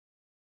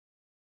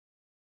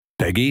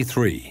Peggy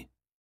 3.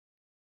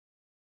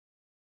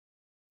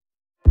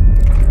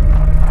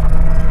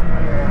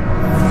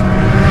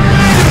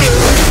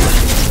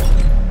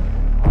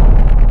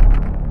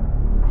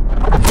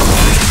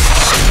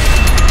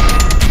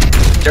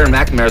 Darren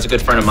McNamara is a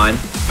good friend of mine,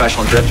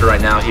 professional drifter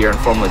right now here in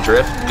Formula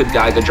Drift. Good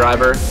guy, good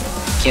driver.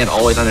 Can't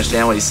always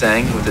understand what he's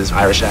saying with his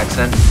Irish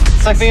accent.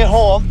 It's like being at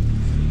home.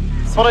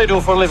 It's what I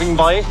do for a living,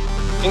 boy,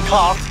 in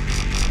Cork.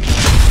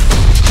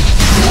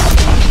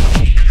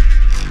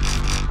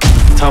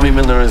 Tommy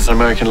Milner is an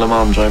American Le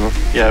Mans driver.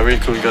 Yeah, a really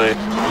cool guy.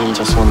 He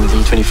just won the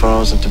 24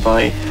 Hours of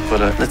Dubai. But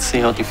let's see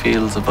how he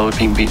feels about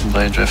being beaten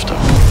by a drifter.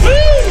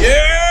 Yeah!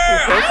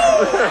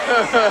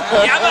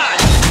 Yeah, man!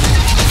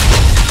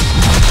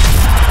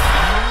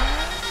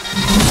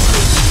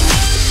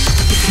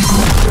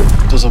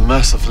 There's a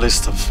massive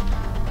list of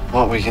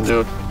what we can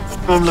do.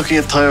 I'm looking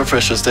at tyre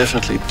pressures,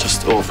 definitely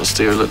just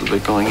oversteer a little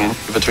bit going in.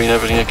 Between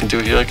everything I can do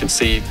here, I can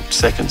see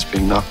seconds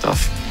being knocked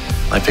off.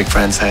 My big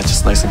friend's head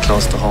just nice and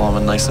close to home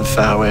and nice and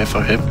far away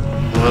for him.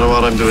 No matter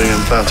what I'm doing,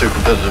 I'm far too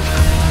competitive.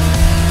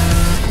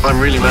 I'm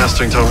really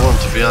mastering turn 1,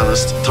 to be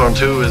honest. Turn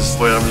 2 is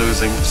where I'm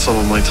losing some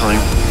of my time.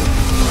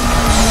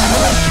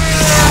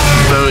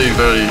 Very,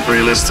 very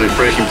realistic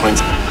braking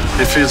points.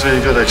 It feels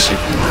really good, actually.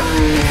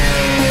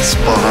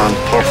 Spot on,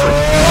 perfect.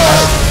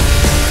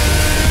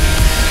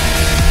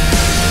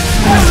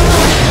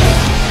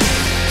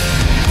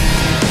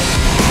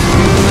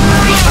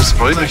 I'm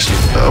surprised, actually.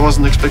 I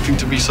wasn't expecting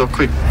to be so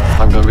quick.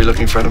 I'm going to be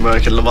looking for an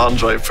American Le Mans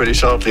drive pretty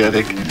shortly, I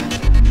think.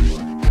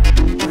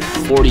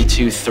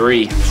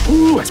 42.3.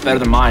 Ooh, that's better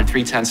than mine.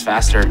 3/10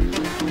 faster. I'm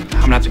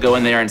gonna have to go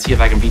in there and see if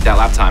I can beat that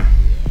lap time.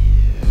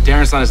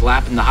 Darren's on his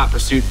lap in the hot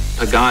pursuit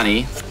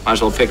Pagani. Might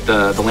as well pick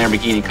the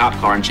Lamborghini cop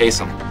car and chase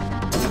him.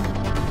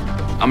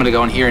 I'm gonna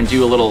go in here and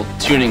do a little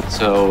tuning,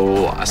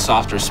 so a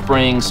softer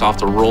spring,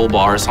 softer roll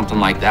bar, something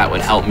like that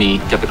would help me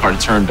get the car to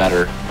turn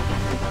better.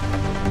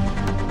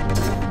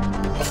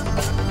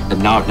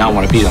 And now I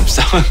want to beat him,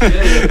 so.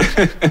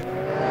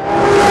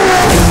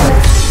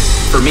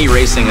 For me,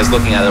 racing is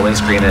looking out of the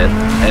windscreen,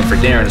 and for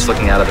Darren, it's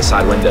looking out of the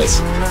side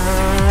windows.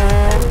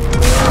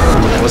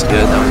 That was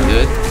good, that was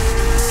good.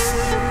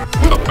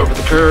 Oh, over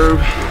the curb,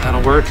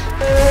 that'll work.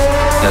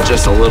 Now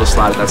just a little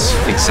slide, that's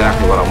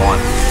exactly what I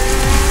want.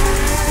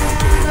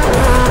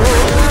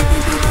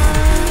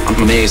 I'm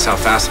amazed how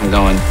fast I'm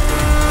going.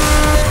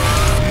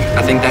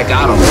 I think that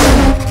got him.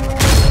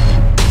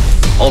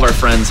 All of our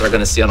friends are going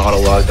to see on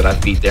Autolog that I've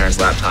beat Darren's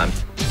lap time.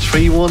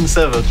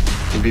 3:17.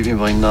 He beat me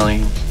by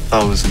 9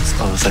 thousandths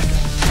of a second.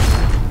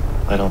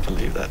 I don't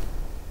believe that.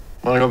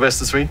 Want to go best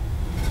of 3?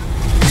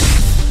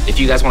 If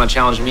you guys want to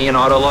challenge me in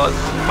Autolog,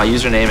 my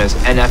username is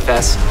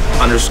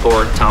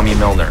NFS_Tommy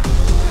Milner.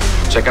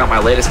 Check out my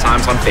latest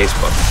times on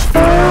Facebook.